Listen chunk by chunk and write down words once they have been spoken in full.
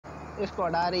इसको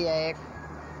हटा रही है एक।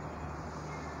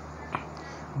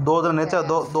 दो जना नीचे,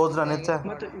 दो जना नीचे।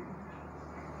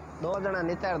 दो जना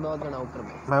नीचे और दो जना ऊपर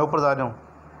में। मैं ऊपर जा रहा हूँ।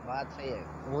 बात सही है।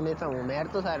 हूँ नीचे हूँ मैं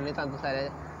तो सारे नीचे तो सारे।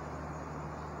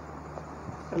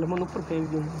 चल मन ऊपर फेंक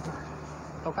दूँ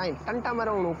तो कहीं टंटा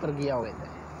मरो ऊपर गया होगा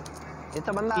ये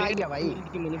तो बंदा आ गया भाई।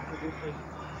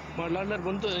 मारलाडर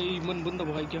बंद मन बंदा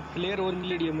भाई क्या प्लेयर और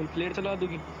मिलेडी है मन प्लेयर चला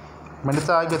दोगी। मैं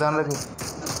नीचे आ गया, ध्यान रखिए।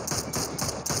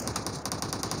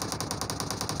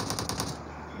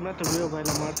 मैं तो गया भाई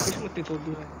मार किस्मत ही तोड़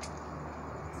दी है।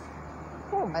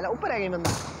 ओ भाई ऊपर आ गया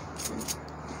बंदा।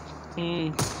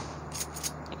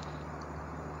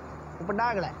 ऊपर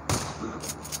डागला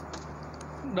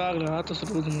तो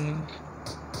सरूद में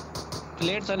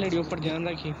प्लेयर चलेडी ऊपर ध्यान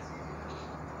रखिए।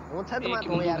 वो छत मत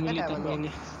हो यार कटा बंदो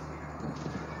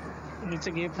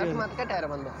नीचे गेप छत मत कटा यार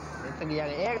बंदो नीचे गया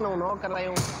एक नो नो कर रहा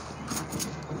हूं।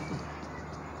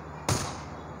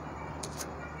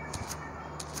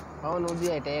 कौन हो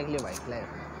दिया टैग ले भाई प्लेयर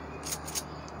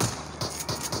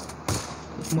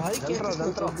भाई क्या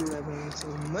जंतरो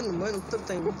मन मन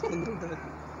उतरता है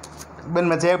बिन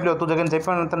मैं चेप लियो तू जगन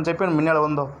चेपियन तन चेपियन मिन्याल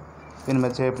बंदो बिन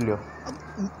मैं चेप लियो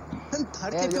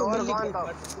थर्टी पे और कौन था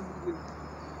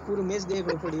पूरा मैच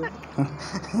देखो पड़ियो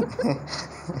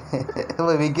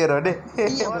वो विकेट होने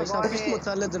और किस्मत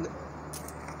साले जन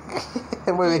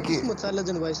वो विकेट साले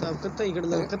जन भाई साहब कतई कर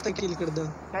दा कतई किल कर दा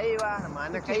कई बार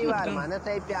माने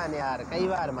सही प्यान यार कई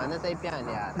बार माने सही प्यान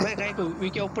यार मैं कहीं को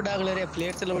विकेट ऊपर डाग ले रे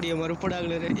प्लेयर चल बढ़िया मार ऊपर डाग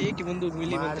ले रे एक ही बंदूक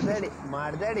मिली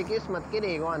मार देड़ी किस्मत की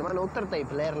रे कौन मन उतरता ही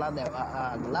प्लेयर ला दे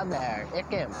एक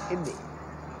एम सीधी।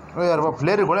 ओ यार वो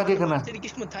प्लेयर गोला के करना तेरी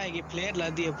किस्मत था कि प्लेयर ला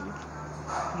दिया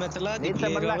मैं चला दी नीचे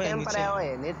बंदा कैंपर है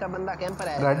ओए नीचे बंदा कैंपर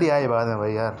है गाड़ी आई बाद में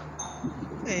भाई यार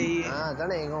हां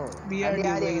जने गो गाड़ी आ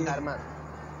रही है धर्मा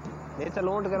नीचे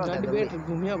लौट करो गाड़ी बैठ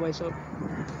घूमिया भाई साहब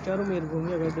चारों मेर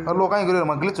घूमिया गाड़ी और लोग कहीं गिरे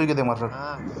मत ग्लिच हो गए थे मार सर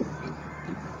हां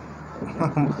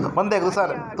मन देख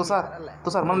तुषार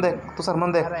मन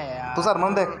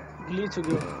देख ग्लिच हो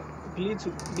गया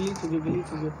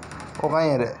ओ कहीं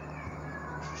है रे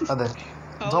अदे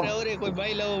और कोई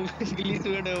भाई लाओ ग्लिच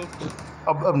हो गया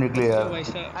अब निकले यार।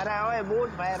 अरे ओए बूट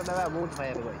फायर दवा बूट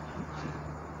फायर कोई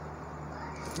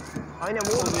ओए ने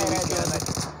बूट फायर है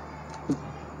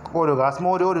और घास में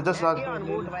और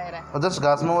जस्ट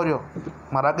घास में और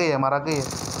मारा गई है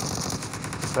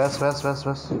बस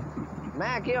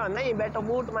मैं क्यों नहीं बैठो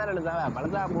बूट मारने जावा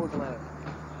बड़दा बूट मार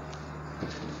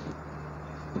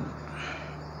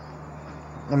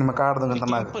इन मैं काट दूंगा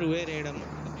तना पर हुए रेडम।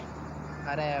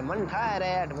 अरे मन था रे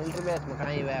मिलिट्री बेस में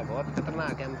कहीं हुआ बहुत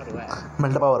खतरनाक कैंपर हुआ है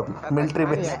मिलिट्री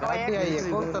बेस गाड़ी आई है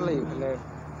कौन चल रही है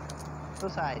तो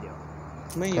साइड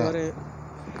मैं और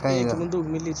कहीं बंदूक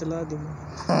मिली चला दी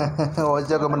ओ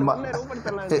जगह मन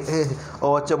ओ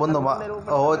अच्छा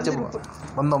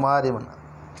बंदो मारे मन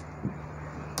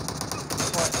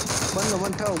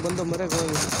बंदो मरे कोई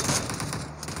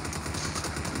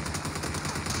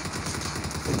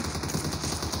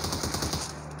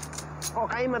ओ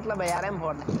कहीं मतलब है यार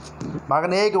M4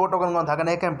 मागने एक ऑटो गन था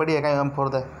कने एक एम पड़ी है कहीं M4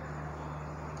 दे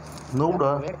नूबड़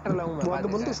वेक्टर लाऊं मैं बहुत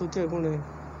बंदो सोचे कौन है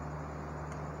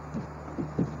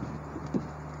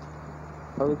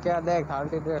अभी क्या देख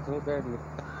खालती ड्रेस में बैठ गई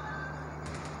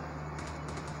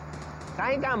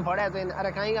कहीं काम फोड़ा तो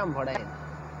अरे कहीं काम फोड़ा है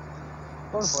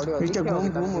कौन फोड़ियो पीछे घूम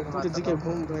पूरी जगह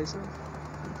घूम भाई साहब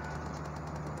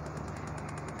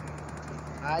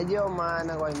आजो मान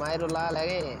कोई मायरो लाल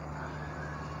है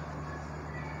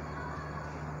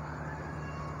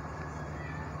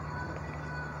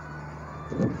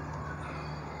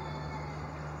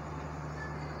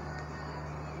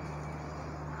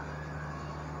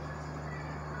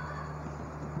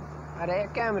अरे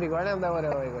कैमरी गोले में दबरे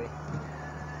होए कोई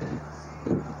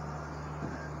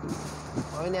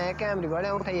ओने कैमरी गोले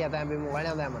उठाई था अभी मोबाइल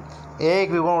में मन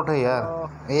एक भी कौन उठाई यार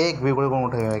एक भी कौन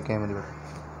उठाई है कैमरी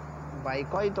भाई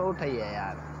कोई तो उठाई है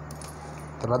यार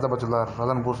तो राजा बचला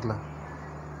राजन पूछ ले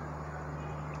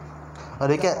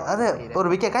अरे क्या अरे और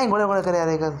विके काहे गोले करे यार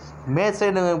एक मैच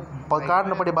से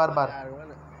काटना पड़ी बार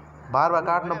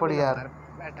काटना पड़ी यार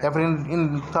या फिर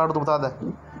इन साइड तो बता दे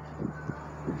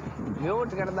म्यूट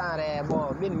करदा रे वो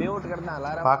बिन म्यूट करदा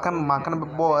लारा माखन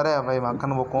वो अरे भाई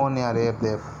माखन वो कौन यार ये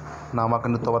देव ना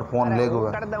माखन तो पर फोन ले गो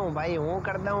करदा हूं भाई हूं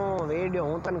करदा हूं वीडियो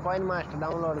हूं तन कॉइन मास्टर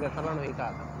डाउनलोड के सरन हुई का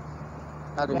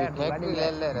अरे गाड़ी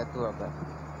ले रे तू अब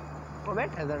वो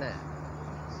बैठे जने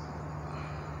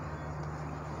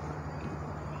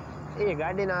ये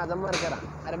गाड़ी ना दमर करा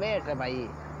अरे बैठ रे भाई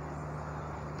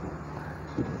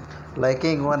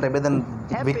लाइकिंग वन रे बेदन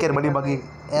विकेट बड़ी बगी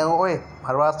ए ओए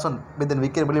हरवास सुन बेदन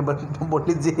विकेट बड़ी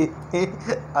बोली जी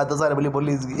आ तो सारे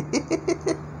बोली जी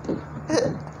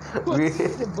अरे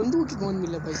बंदूक की कौन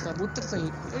मिले भाई साहब उत्तर सही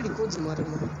एडी कोच मारे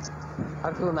मुझे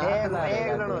अतु ना एक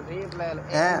जणो रीप ले लो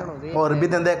एक जणो रीप और भी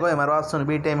दिन देखो हमारे बात सुन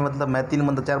बी टाइम मतलब मैं 3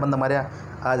 बंदा 4 बंदा मारिया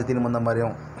आज 3 बंदा मारे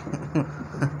हूं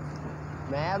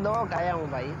मैं 2 खाया हूं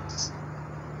भाई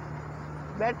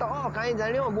बेटो कहीं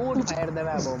जानियो बूट फायर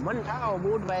देवे वो मन ठाओ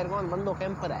बूट फायर कौन बंदो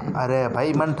कैंपर है अरे भाई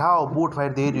मन ठाओ बूट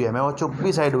फायर दे रही है मैं वो चुप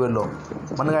भी साइड वेलो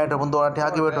मन गाइट बंदो आटे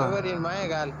आके बैठो ड्राइवर इन माय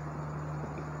गाल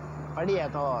बढ़िया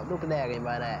तो दुख दे गई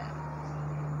बार है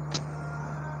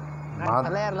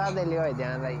फ्लेयर ला दे लियो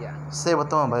ध्यान रह गया से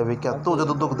बताओ भाई वे क्या तू जो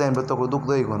दुख दे तो कोई दुख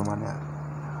दे ही कौन माने यार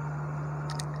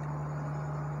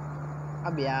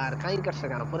अब यार कहीं कर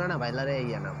सका पुराना भाई ला रह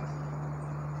गया ना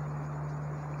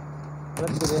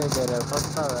बस रे जरा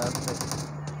फटता है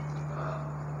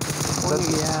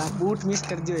यार बूट मिस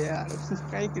कर दियो यार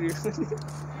काई करियो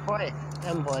ओए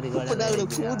एम भरी गड़ा पदाड़ो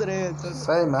कूद रहे तो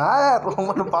सही में आया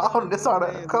रोमन पावर ने साड़ा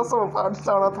कसम पावर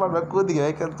साड़ा तो मैं कूद गया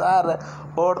एक चार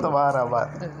और तो मारा बात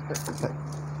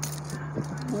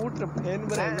बूट फैन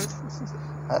बरे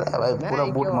अरे भाई पूरा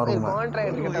बूट मारूंगा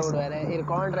कॉन्ट्रैक्ट कटा उड़ा रे ये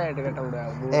कॉन्ट्रैक्ट कटा उड़ा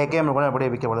एक गेम में बड़े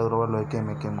बिके बड़े रोल लो एक गेम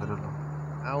कर लो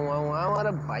आऊं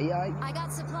अरे भाई आई I got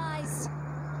supplies.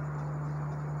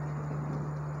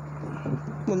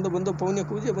 बंदो पौने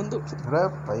कूदे बंदो अरे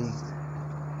भाई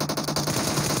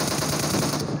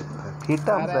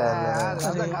फीटा अरे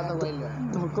खाता कोई ले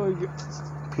धोखो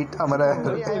फीटा मरे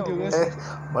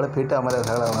बड़े फीटा मरे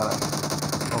साला हमारा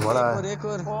बड़ा एक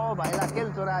और ओ भाई ला किल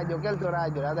चुरा जो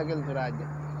राधा किल चुरा जो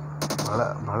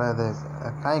बड़ा दे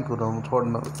काई करो छोड़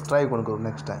ट्राई करो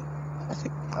नेक्स्ट टाइम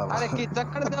अरे की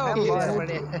चक्कर दो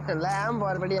लैम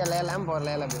बहुत बढ़िया ले लैम बहुत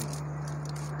ले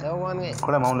दो वन में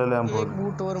कोड़ा माउंट ले ले हम एक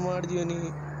बूट और मार दियो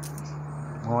नहीं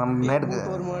हम नेट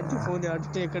और मार दी फोन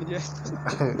अटके कर जाए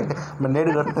मैं नेट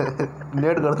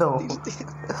करता हूं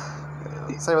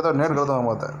सही बताओ नेट करता हूं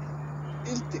मैं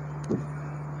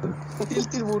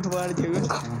इल्ती बूट मार दियो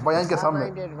भाई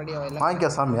के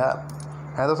सामने यार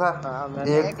है तो सर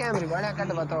एक कैमरे बड़ा कट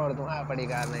बताओ तू हां पड़ी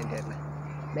कार नहीं थे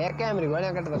बैक कैमरे बड़ा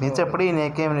कट बताओ नीचे पड़ी ने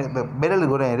कैमरे बेरल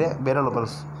गोरे रे बेरल पर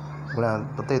बड़ा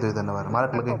पता ही तो इधर बार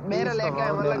मारक लगे मेरा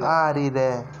लेके मतलब आ रही रे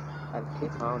अच्छी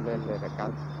साउंड ले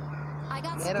कल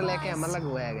मेरा लेके मतलब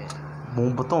हुआ है मुंह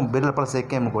बताऊं बेरल पर से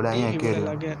कैम गोला यहां के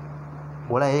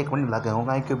गोला 1 मिनट लगे हो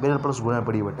काहे कि बेरल पर गोला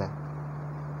पड़ी बेटा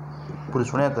पूरी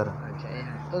सुने कर अच्छा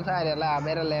तो सारे ला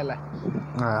मेरा ले ला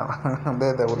हां दे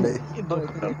बोले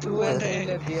तू है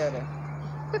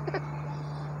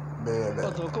दे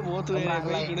तो को बहुत हुए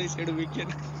कोई गुड़े सेड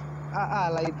वीकेंड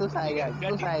लाई तू साएगा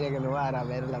के नवारा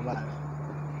मेरे लबा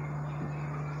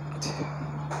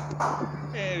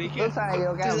ए वीकेंड तो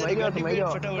साएगा क्या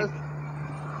मरियो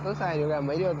तो साएगा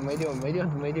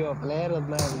मरियो प्लेयर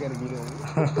उतना कर गिरो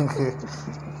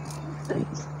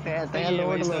ते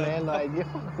लोड में ले लो आइयो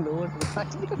लोड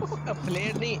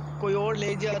प्लेयर नहीं कोई और ले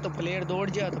जा तो प्लेयर दौड़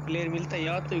जा तो प्लेयर मिलता है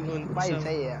याद तो भाई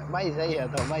सही है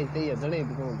तो भाई सही है जड़े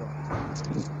तो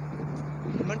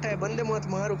मंटा है बंदे मत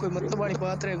मारो कोई मतलब वाली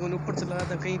बात रहे कोई ऊपर चला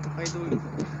था कहीं तो फायदा होगी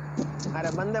अरे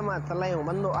बंदे मत चलायो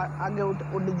बंदो आगे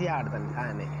उड़ जियाड़ तन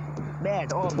खाने बैठ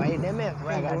ओ भाई डैमेज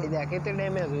हुआ गाड़ी दे कितने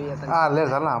डैमेज हुई है तन हां ले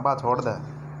चलना बात छोड़ दे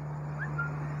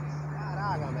यार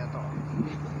आगा मैं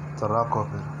तो रखो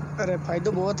फिर अरे फायदा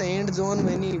बहुत है एंड जोन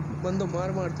में नहीं बंदो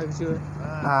मार थक जो है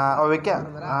हां और वे क्या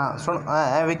हां सुन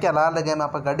है वे क्या लाल लगे मैं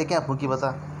आप गाड़ी क्या फूकी बता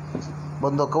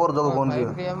बंदो कवर जगह कौन सी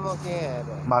प्रेमो के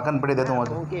है माखन पड़ी दे दूंगा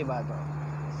फूकी बात है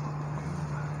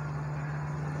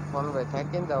कौन बैठा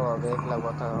किन दवा देख ला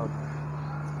बता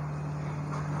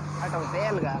हटो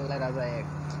तेल गाल ले राजा एक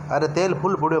अरे तेल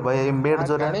फुल पड़ियो भाई एम्बेड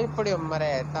जो नहीं पड़ियो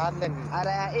मरे तार ले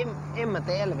अरे इम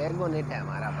तेल वेगो नहीं है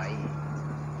हमारा भाई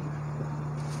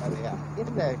अरे यार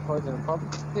इतने खोज पब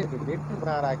से बिट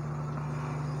बना रहा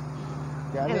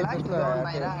गाड़ी लास्ट जोन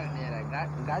में रहा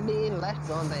गाड़ी लास्ट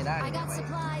जोन में रहा I got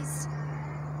supplies.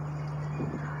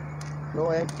 दो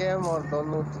एक कैम और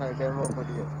दोनों साइड में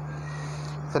पड़ियो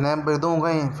तने पे दूंगा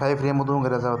ही 5 रेमो दूंगा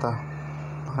रहा होता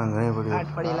हां गणी पड़ी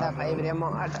 8 पड़ी ला 5 रेमो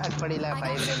 8 पड़ी ला 5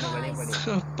 रेमो गणी पड़ी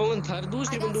पवन थार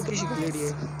दूसरी बंदूक किसी को ले लिए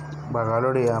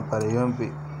बगालोड़ी यहां पर यूएमपी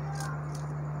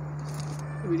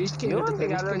वीडियो के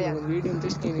वीडियो तो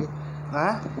इसकी नहीं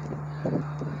हैं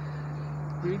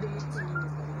वीडियो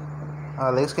हां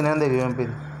लेक्स के नहीं देख यूएमपी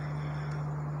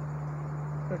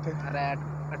अरे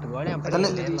 8 गोलियां पड़ी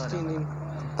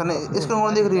तने इसको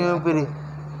कौन देख रही है यूएमपी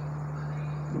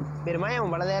फिर मैं हूं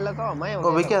बड़ा ले तो मैं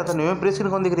ओ वे क्या तने यूएमपी स्क्रीन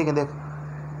कौन दिख रही है देख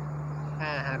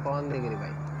हां कौन दिख रही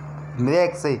भाई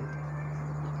देख सही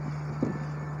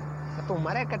तू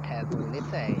मरे कट है तू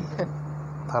लेता है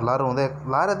था ला रहा देख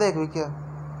ला रहा देख वे क्या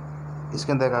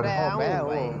इसके अंदर का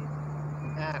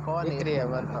हां कौन दिख रही है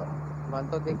मन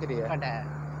तो दिख रही है कट है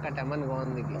कटा मन कौन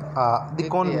दिखी दी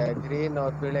कौन ग्रीन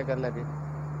और पीले कलर की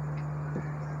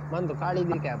मन तो काली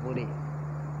दिखे है पूरी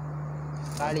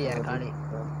काली है काली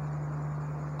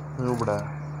बड़ा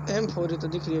M4 तो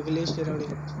दिख रही है ग्लेशियर वाली।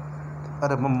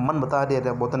 अरे मन बता रही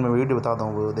है बोतल में वीडियो बताता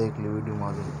हूँ वो देख ली वीडियो में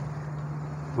आगे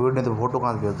वीडियो नहीं तो फोटो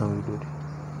कहाँ से भेजता हूँ वीडियो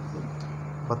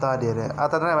बता रही है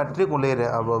आता ना मैं ट्रिक ले रहे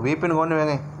अब वीपिन कौन में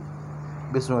गए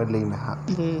 20 मिनट ली में हाँ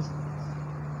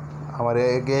हमारे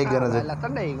एक जन से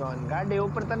तड़ई कौन गाड़ी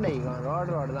ऊपर तड़ई कौन रोड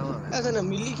रोड दामा ऐसा ना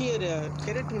मिली की रे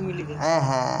कैरेट में मिली के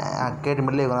केट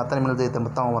मिलेगा ना तने मिलते तो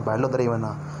बताऊँ मैं पहले उधर ही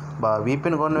मैंने बा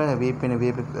वीपिन कौन में वीपिन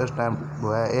इस टाइम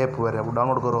वो है ऐप हुआ है वो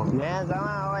डाउनलोड करो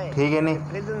ठीक है नहीं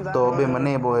तो अभी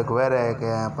मैंने वो एक वेर है कि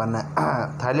अपन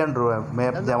थाईलैंड रो है मैं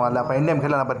जब अपन इंडिया में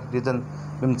खेला पर रीजन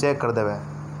मैं चेक कर देवे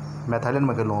मैं थाईलैंड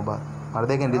में खेलूँ बार और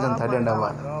देखें रीजन थाईलैंड है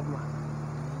बार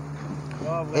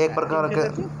एक प्रकार के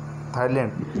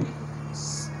थाईलैंड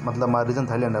मतलब हमारा रीजन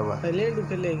थाईलैंड है बार थाईलैंड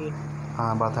खेलेगी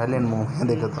हाँ बार थाईलैंड में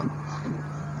देखे तो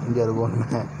इंडिया रोगोन में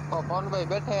कौन भाई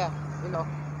बैठे हैं लो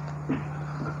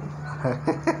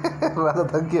वाला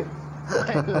थक गया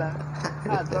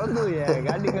हां तो दो है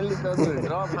गाड़ी गली तो दो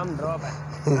ड्रॉप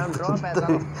है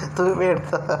तू बैठ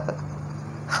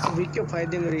वीडियो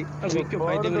फायदे मेरी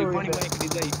पानी माइक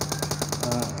डिजाइन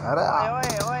अरे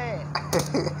ओए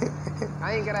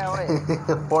काई करे ओए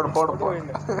पोड़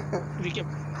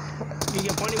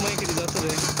वीडियो पानी माइक डिजाइन तो रे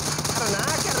अरे ना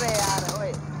कर रहे यार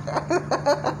ओए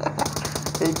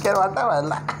एक कर वाटा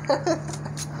वाला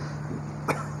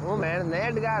वो मैं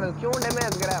नेट गार क्यों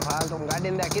डैमेज करा फालतू गाड़ी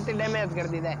ने कितनी डैमेज कर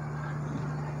दी दे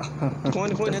कौन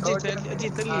अजी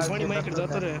तली पानी माइक डिजाइन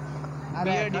तो रे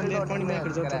अरे पानी माइक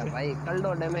डिजाइन भाई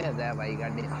कल्डो डैमेज है भाई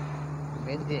गाड़ी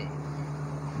भेजिए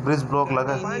ब्रिज ब्लॉक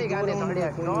लगा पानी गाने थोड़ी है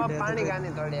ड्रॉप पानी गाने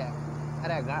थोड़ी है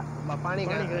अरे पानी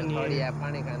गाने थोड़ी है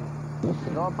पानी गाने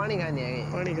ड्रॉप पानी गाने है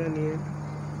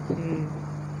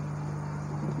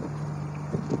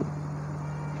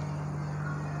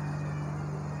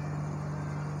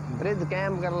ब्रिज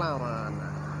कैंप कर ला वहां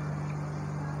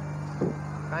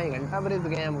काई घंटा ब्रिज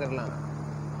कैंप कर ला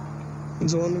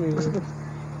जोन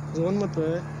मत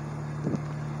है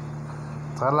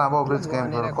चला वो ब्रिज कैंप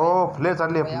कर ओ फ्लेयर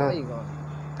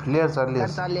चल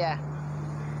लिया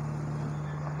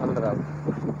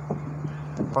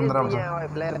 15 में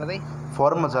प्लेयर बताई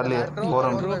फॉर्म में चल लिया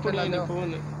फॉर्म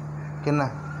कितना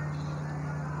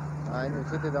हां इन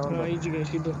सीधे डाउन हां इजी गए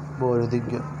सीधे बोल दिख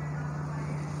गया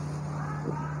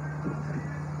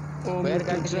बैर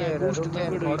का बूस्ट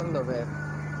फोड़न दो बैर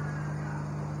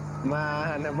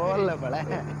माने बोल पड़ा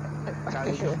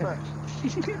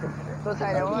तो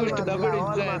सारे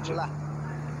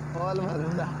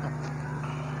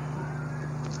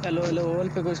हेलो ऑल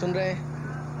पे कोई सुन रहा है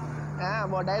हां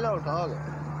वो डायलॉग ठोक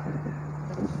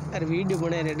अरे वीडियो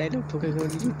बना रहे डायलॉग ठोके को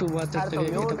YouTube बात करते हैं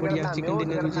तो बढ़िया चिकन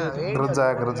डिनर वीडियो रजा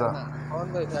कौन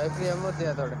कोई आईपीएम मत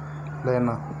दिया थोड़े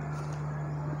लेना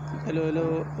हेलो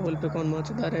ऑल पे कौन मौत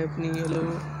उतार है अपनी हेलो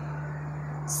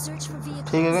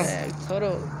ठीक है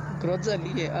करो ग्रोजा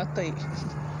लिए आता ही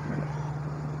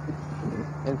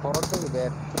इन फोड़ तो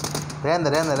बैर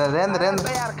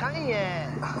रहने यार खाई है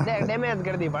देख डैमेज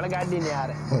कर दी बड़ गाड़ी ने यार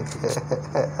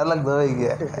अलग दो ही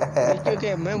गया क्योंकि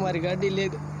मैं हमारी गाड़ी ले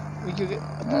क्योंकि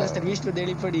अपना सर्विस पे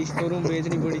देनी पड़ी शोरूम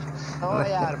भेजनी पड़ी ओ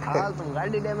यार फालतू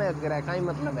गाड़ी डैमेज करा काई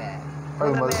मतलब है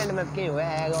पेमेंट मत क्यों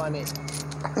है गाने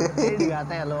एडी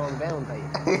गाते हैं लोग बे उनता ही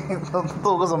तो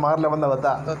को मार ले बंदा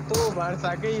बता तो तू मार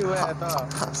सके ही हुआ है तो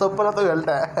सब पहला तो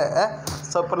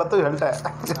हल्टा है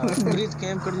ब्रिज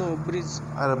कैंप कर लो ब्रिज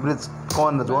अरे ब्रिज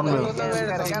कौन जोन में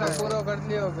पूरा कर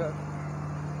लियो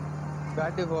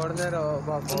गाड़ी फोड़ने रहो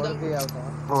फोड़ दिया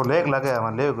वो लेक लगे है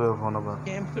ले गए फोन पर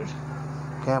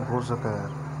कैंप हो सके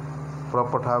यार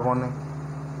प्रॉपर ठाको ने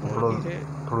थोड़ा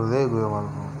दे गए हमारे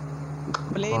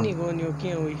प्लेन ही कौन हो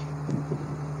क्या हुई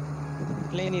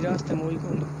प्लेन ही रास्ते में हुई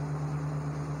कौन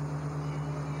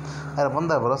अरे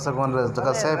बंदा भरोसा कौन रहे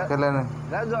जगह सेफ कर लेने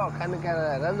रजो खन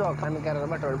कर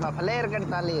बटोल बा फ्लेयर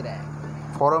करता ले रहा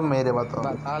फोरम में रे बताओ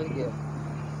साल के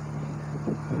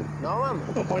नोम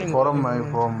फोरम में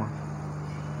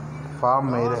फार्म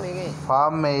में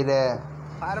रे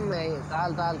फार्म में साल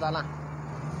ताला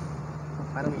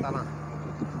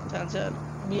चल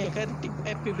ये कर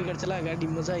एपी पे कर चला गाड़ी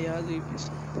मजा याद हुई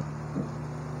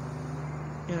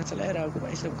यहाँ चला रहा हूँ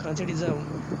भाई सब खांचे डी जाऊँ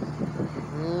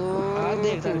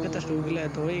देख तार कितना स्टूक ले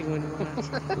तो ही कौन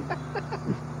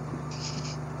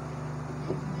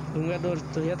दूंगा दोस्त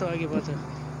तो या तो आगे बात है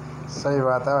सही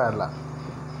बात है वाला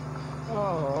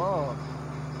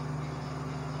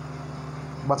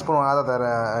बचपन में आदत है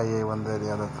ये बंदे की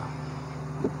आदत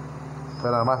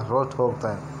फिर हमारे रोज ठोकता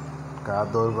है कहा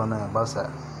 2 बने बस है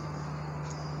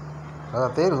दादा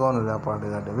तेल कौन रे पार्टी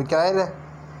गाड़ी भी क्या है रे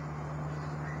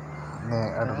नहीं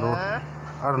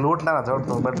अरे लूट ना छोड़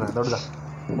तो बैठ रहा दौड़ जा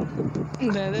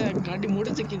दादा गाड़ी मुड़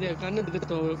चुकी है कान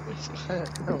दिखता हो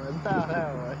बनता है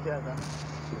अच्छा था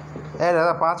ए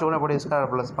दादा 5 रुपए पड़े इसका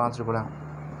प्लस 5 रुपए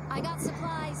I got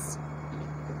supplies.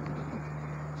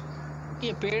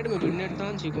 ये पेड़ में नेट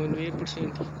तान सी कौन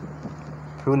 1%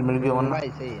 फ्यूल मिल गया वरना भाई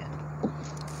सही है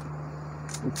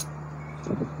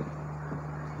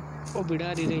ओ बिड़ा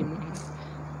रही रही मैं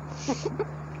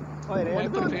ओए रेड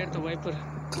वाइपर पेड़ तो वाइपर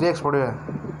 3x पड़े है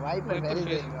वाइपर वेरी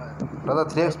सही दादा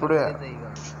 3x पड़े है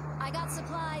I got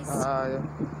supplies. हां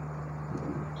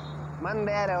मन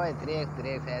दे रहा है 3x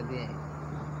है दिए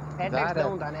अटैक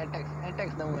डाउन था अटैक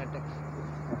डाउन अटैक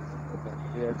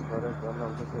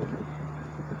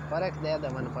फॉरेक्स दे दे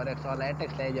मन फॉरेक्स वाला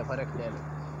अटैक ले जा फॉरेक्स दे दे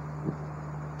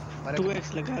 2x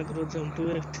लगा करो जम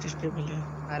 2x स्टेबल है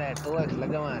अरे 2x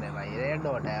लगवा रे भाई रेड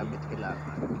डॉट है अभी फिलहाल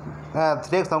हां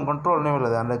 3x हम कंट्रोल नहीं मिला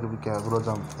ध्यान रख भी क्या ग्रोथ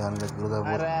हम ध्यान रख ग्रोथ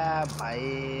अरे भाई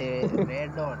रेड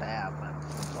डॉट है अपन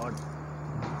शॉट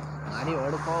हमारी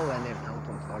ओड को गने था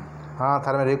तुम शॉट हां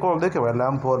थारे में रिकॉल देखे भाई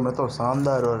लैम 4 में तो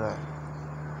शानदार हो रहा है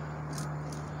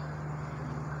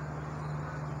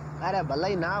अरे भला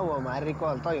ही ना वो हमारी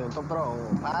रिकॉल तो यूं तो प्रो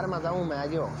फार में जाऊं मैं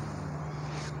आजो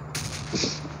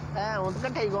ए उनका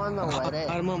ठई गोन दो भाई रे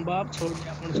फार में बाप छोड़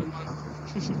दिया अपन सामान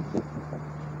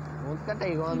उनका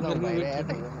ठई गोन दो भाई रे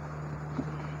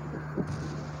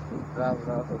राम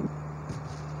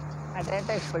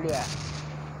अटैक पड़िया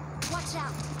Watch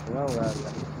out. नो गाल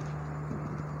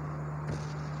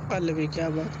पहले भी क्या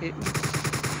बात है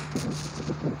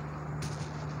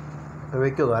वे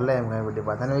क्यों गाले हम कहीं बड़ी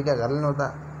बात है नहीं क्या गाले होता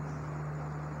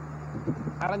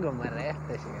अलग मर रहे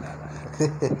थे शिकरा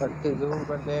पट्टी जूम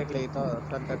कर देख ली तो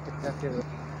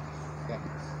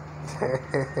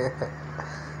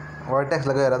वर्टेक्स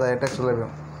लगा रहा था एटेक्स लगा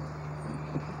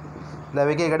ले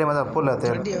वे की गाड़ी मतलब फुल है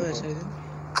तेल गाड़ी है शायद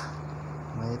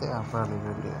नहीं तो आप ले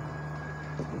ले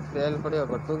तेल पड़ियो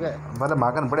पर तू के भले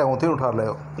माकन पड़े ऊँची उठा ले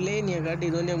प्लेन है गाड़ी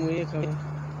दुनिया में एक है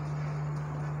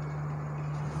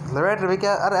लेवेट वे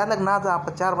क्या अरे अलग ना था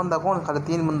 4 बंदा कौन खाली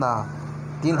 3 बंदा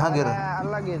 3 हाँ गिर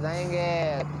अलग ही जाएंगे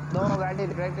दो गाड़ी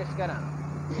प्रैक्टिस करा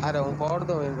अरे वो फोड़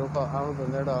दो इन रुको आऊं तो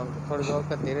लेडो थोड़ी जोर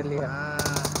कर धीरे लिया हां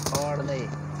छोड़ दे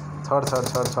छोड़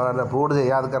अरे फूट दे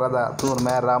याद करा था तू और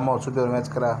मैं रामो सुपर मैच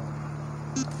करा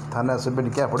थाने सुबह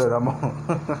क्या पड़े रामो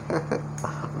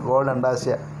गोल्डन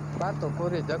डासिया बात तो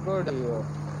पूरी जगोड़ी हो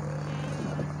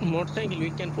मोटरसाइकिल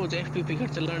वीकेंड पे एफपीपी कर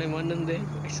चलाने में आनंद है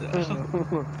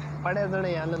पड़े तो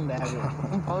नहीं आनंद है अभी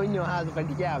ओन्यो हाथ पट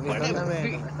गया अभी तो में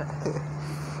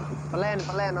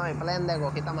प्लान होय प्लान देखो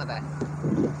कितना मत है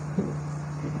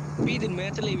 20 दिन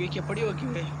मैच ले वे क्या पड़ी हो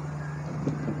क्यों है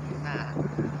हां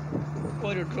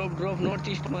और ड्रॉप नॉर्थ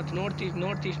ईस्ट मत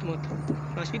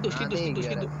हां सीधो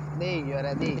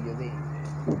दे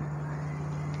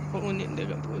फोन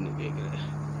देगा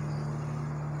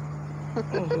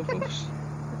ओहो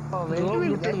ड्रॉप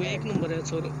लूटन में एक नंबर है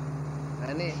छोरो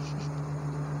अने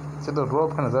से तो ड्रॉप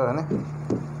करने जाओ है ना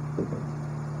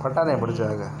फटा नहीं पड़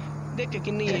जाएगा देख के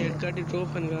कितनी है गाड़ी ड्रॉप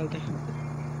कर निकालते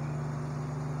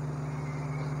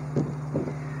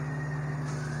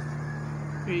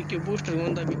ये के बूस्टर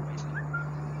होंदा भी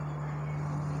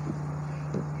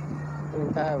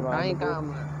उठा है काई काम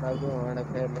बाजू वाले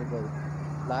फेर ले गई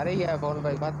लारे है कौन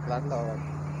भाई बात लान लो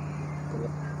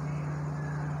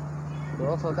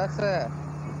 210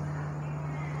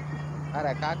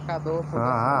 अरे काका 210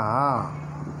 हाँ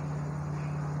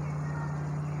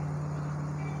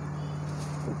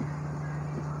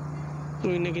तो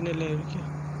इन्हें किने ले क्या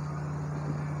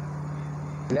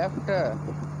लेफ्ट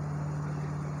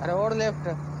अरे और लेफ्ट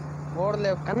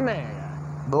करना है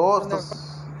दोस्त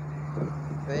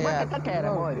यार क्या कह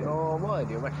रहा है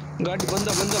बोरियो बस गाड़ी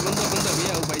बंदा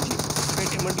भैया भाई जी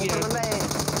पेटे मट गया बंदा है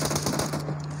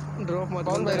ड्रॉप मत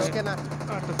कौन भाई रोके ना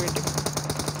तो पेटे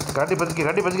गाड़ी बच गई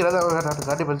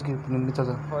गाड़ी बच गई नीचे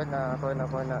से कोई ना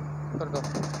कर दो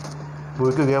वो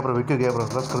क्यों गया ब्रो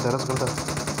रस करता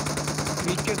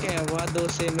वीडियो क्या है वादों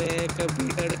से मैं कभी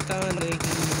डरता नहीं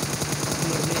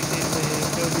मरने से मैं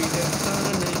कभी डरता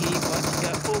नहीं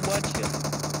बादशाह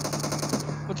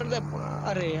उतर दे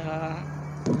अरे यार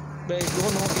बे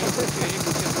दोन हो गए तो एक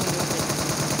दूसरे दोन हो गए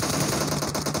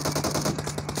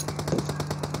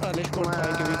अरे स्कोर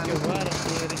पॉइंट वीडियो बाहर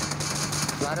मेरे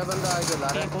लारे बंदा आ गया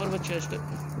लारे एक और बच्चा है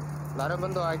लारे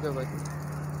बंदो आ गया भाई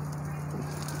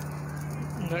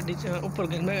गाड़ी से ऊपर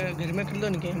घर में कर लो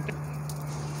नहीं कैंप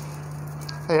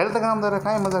हेल्थ काम दे रहा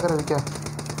काहे मजा करे क्या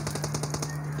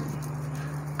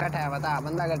कट है बता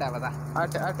बंदा कट है बता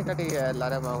आठ कटी है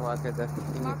लारे मांगू आके दे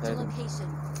Marked a location.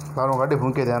 बारों गाड़ी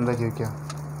भून के ध्यान रखिए क्या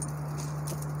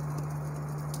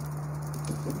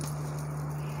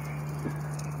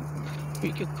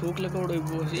क्यों थूक लगाओ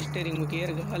वो स्टीयरिंग में गियर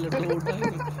गाल डोडा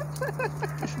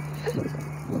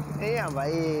ए या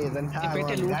भाई जनता ए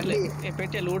पेटे लूट ले गाड़ी ए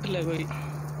पेटे लूट ले कोई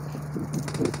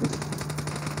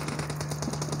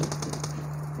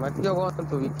मत क्यों कौन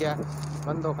तू क्या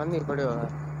बंदो खन्नी पड़ियो है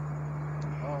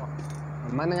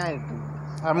मन गाय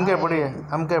हम क्या पड़ी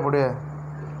है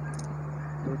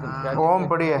ओम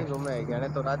पड़ी है घूमे गए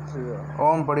तो रात से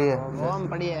ओम पड़ी है ओम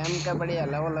पड़ी है एम के पड़ी है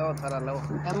लो थोड़ा लो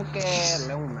एम के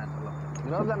लो मैं चलो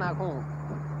ग्रोजा नाखूं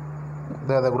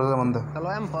दे ग्रोजा मंद चलो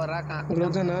एम फोर रखा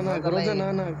ग्रोजा ना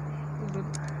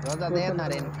ग्रोजा दे ना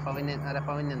रे पवन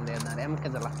दे ना रे एम के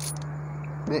चला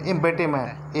इन पेटी में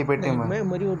मैं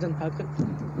मरी उधर भाग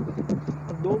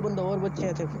दो बंदे और बचे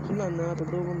थे खुला ना तो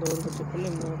दो बंदे और बचे खुले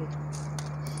ना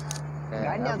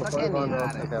गाड़ियां सके नहीं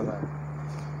यार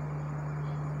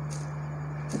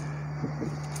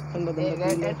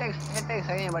attack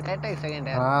second but attack second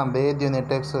है हां दे दियो ने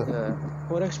अटैक्स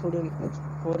 4x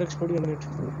पड़ियो net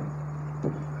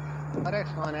 4x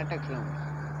on attack low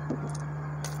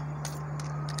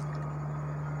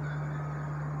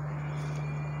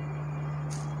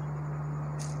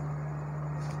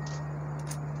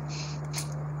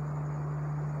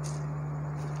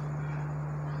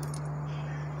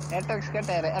attacks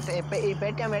कटे रे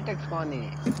पेटीएम अटैक्स कौन है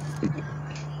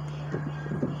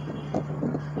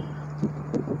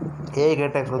एक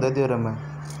अटैक को दे दियो रे मैं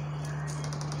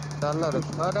चल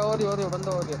अरे और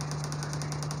बंदा हो गया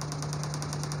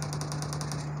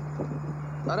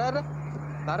अरे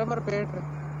तारे मर पेट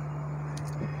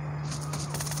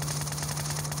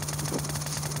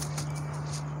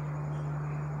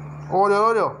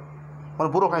ओयो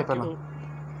मन पूरा खाई पहला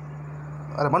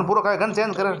अरे मन पूरा खाई गन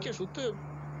चेंज करे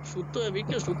सुतो है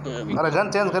अरे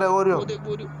गन चेंज करे ओरियो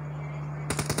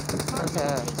अच्छा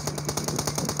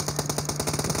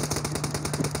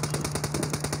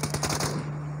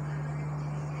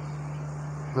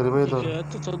गरीब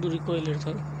तो तो दूरी कोई ले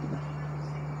था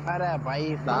अरे भाई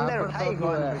बंदे उठाई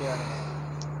कौन वीडियो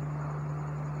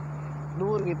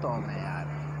दूर की तो मैं यार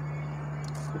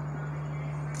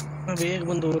अब एक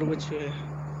बंदा और बचे है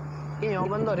ये यो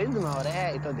बंदो रिज में हो रे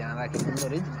ये तो ध्यान रख बंदो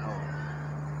रिज में हो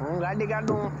हूं गाड़ी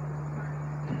काटूं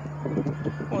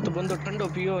वो तो बंदो ठंडो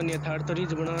पियो नहीं थार तो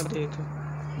रिज बना दे तो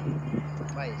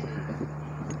भाई सही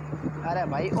अरे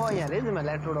भाई ओ यार रिज में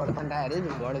लेटूड और ठंडा रिज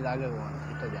में घोड़े आगे हुआ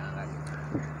ये तो ध्यान रख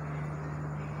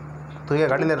तो ये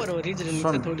गाड़ी ले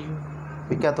सुन थोड़ी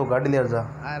क्या तो गाड़ी ले जा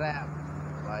अरे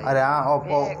भाई अरे हां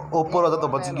ऊपर तो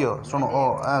बच गयो सुन ओ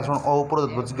ऊपर तो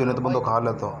बच गयो नहीं तो बंदो खा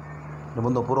ले तो जो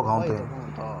बंदो पूरा खाओ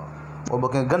तो ओ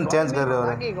बके गन चेंज कर रहे हो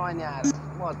बाकी कौन यार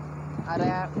बहुत अरे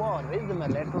वो रिज में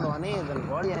लेटूड होने जन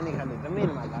घोड़ी नहीं खाली जमीन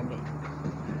में गाड़ी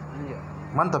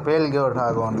मन तो पेल गयो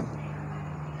उठा कौन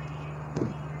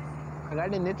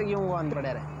गाड़ी नीचे क्यों कौन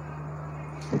पड़े रे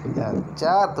यार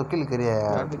चार तो किल करिया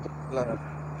यार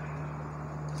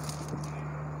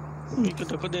ये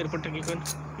तो देर पटकी कौन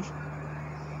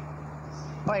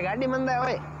ओए गाड़ी मंदा है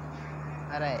ओए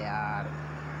अरे यार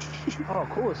ओ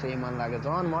खुश है मन लागे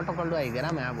जॉन मोटो कल्डो आई गरा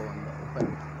में आबो बंदो ऊपर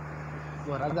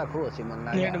वो राजा खुश है मन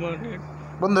लागे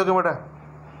बंदो के बेटा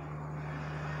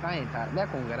काई था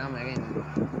देखो गरा में गई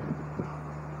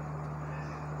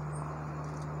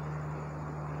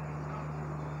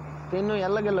तीनों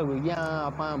अलग अलग हो गया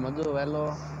आपा मजो वेलो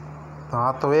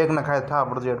हां तो एक न खाए था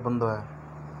प्रोजेक्ट बंदो है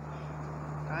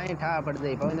काई ठा पड़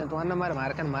जाई पवने तो अन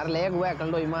मारकन मार ले एक हुआ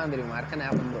कल्डो ईमानदारी मारकन है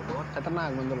बंदो बहुत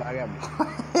खतरनाक बंदो लागे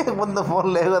एक बंदो फोन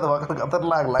लेगा तो वक्त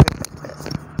खतरनाक लागे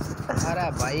अरे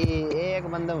भाई एक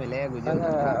बंदो मिले गुजर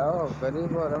ओ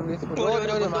गरीब और हम इसको और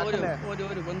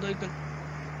बंदो एक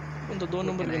बंदो दो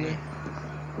नंबर के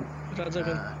राजा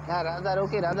का यार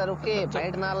राजा रुके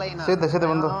फाइट ना लेना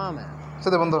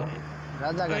सीधे बंदो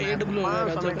राजा का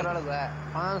 500 मीटर वाला गया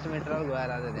 500 मीटर वाला गया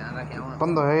राजा ध्यान रखे वहां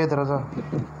बंदो है इधर राजा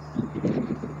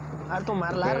अरे तू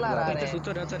मार ला रहा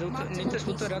नीचे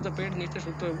सुतो राजा पेड़ नीचे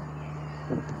सुतो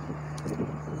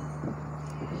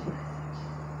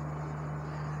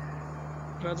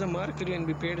राजा मार करियन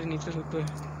भी पेड़ नीचे सुतो है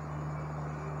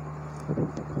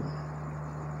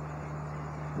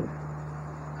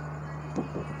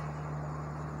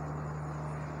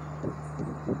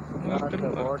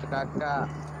वोट काका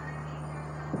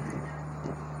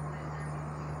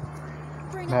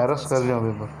मैं रस कर लिया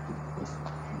अभी पर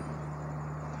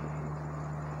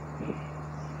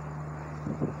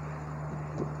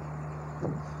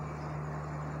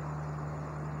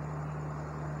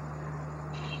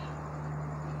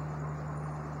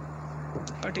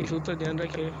अटी सूत्र ध्यान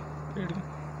रखे पेड़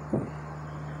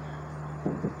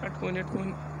अट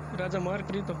कौन राजा मार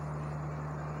करी तो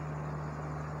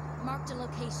Marked a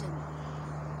location.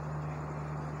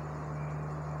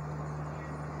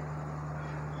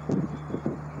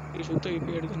 ये सुतो ही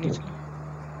पेड़ के नीचे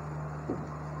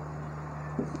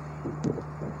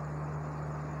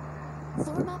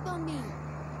Form up on me.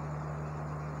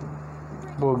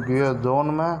 वो गया जोन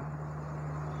में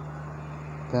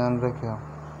ध्यान रखियो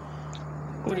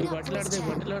पूरी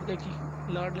बाटलार दे की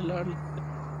लाड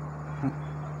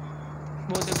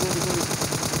वो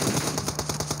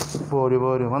दे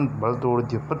बोरी मन बल तोड़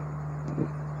दियो पर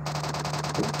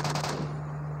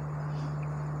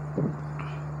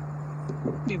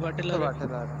भी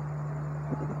बाटलार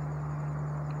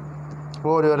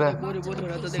बोरी रे बोरी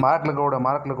रहता देख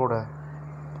मार्क लगोड़ा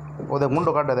वो देख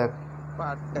मुंडो काटे देख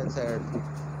पाटे साइड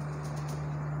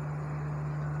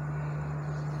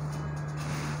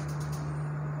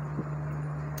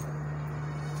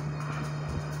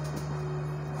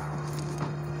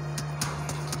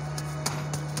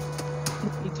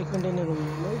पीछे कंटेनर रूम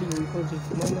में लोडिंग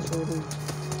प्रोजेक्ट माइनस हो रही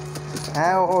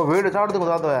है वो वीडियो चाट दे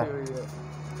बता दो है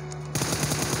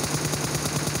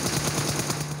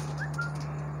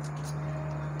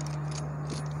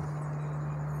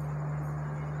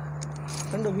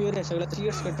ठंडो बियर है सगळा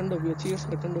चीयर्स का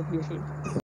ठंडो बियर